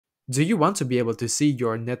Do you want to be able to see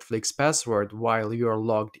your Netflix password while you're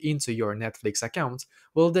logged into your Netflix account?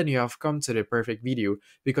 Well, then you have come to the perfect video,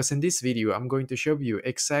 because in this video I'm going to show you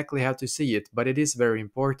exactly how to see it, but it is very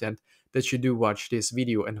important that you do watch this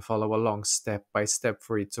video and follow along step by step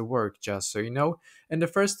for it to work, just so you know. And the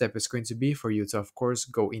first step is going to be for you to, of course,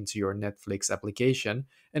 go into your Netflix application.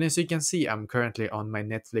 And as you can see, I'm currently on my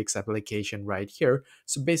Netflix application right here.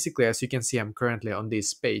 So basically, as you can see, I'm currently on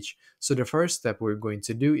this page. So the first step we're going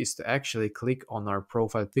to do is to actually click on our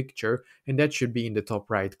profile picture, and that should be in the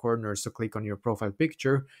top right corner. So click on your profile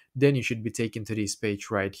picture, then you should be taken to this page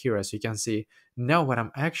right here, as you can see. Now what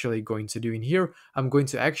I'm actually going to do in here, I'm going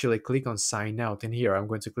to actually click on sign out in here. I'm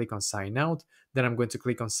going to click on sign out, then I'm going to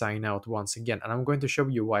click on sign out once again, and I'm going to show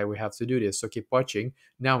you why we have to do this. So keep watching.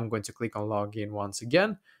 Now I'm going to click on login once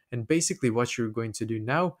again, and basically what you're going to do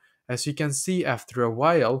now, as you can see, after a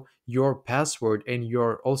while, your password and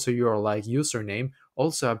your like username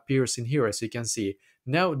also appears in here, as you can see.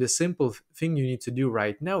 Now the simple thing you need to do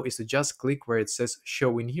right now is to just click where it says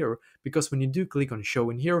show in here, because when you do click on show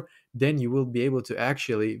in here, then you will be able to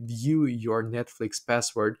actually view your Netflix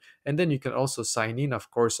password, and then you can also sign in. Of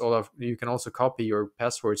course, all of you can also copy your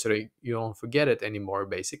password so that you don't forget it anymore,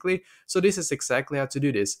 basically. So this is exactly how to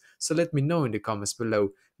do this. So let me know in the comments below,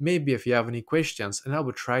 maybe if you have any questions, and I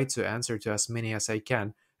will try to answer to as many as I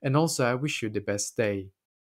can. And also, I wish you the best day.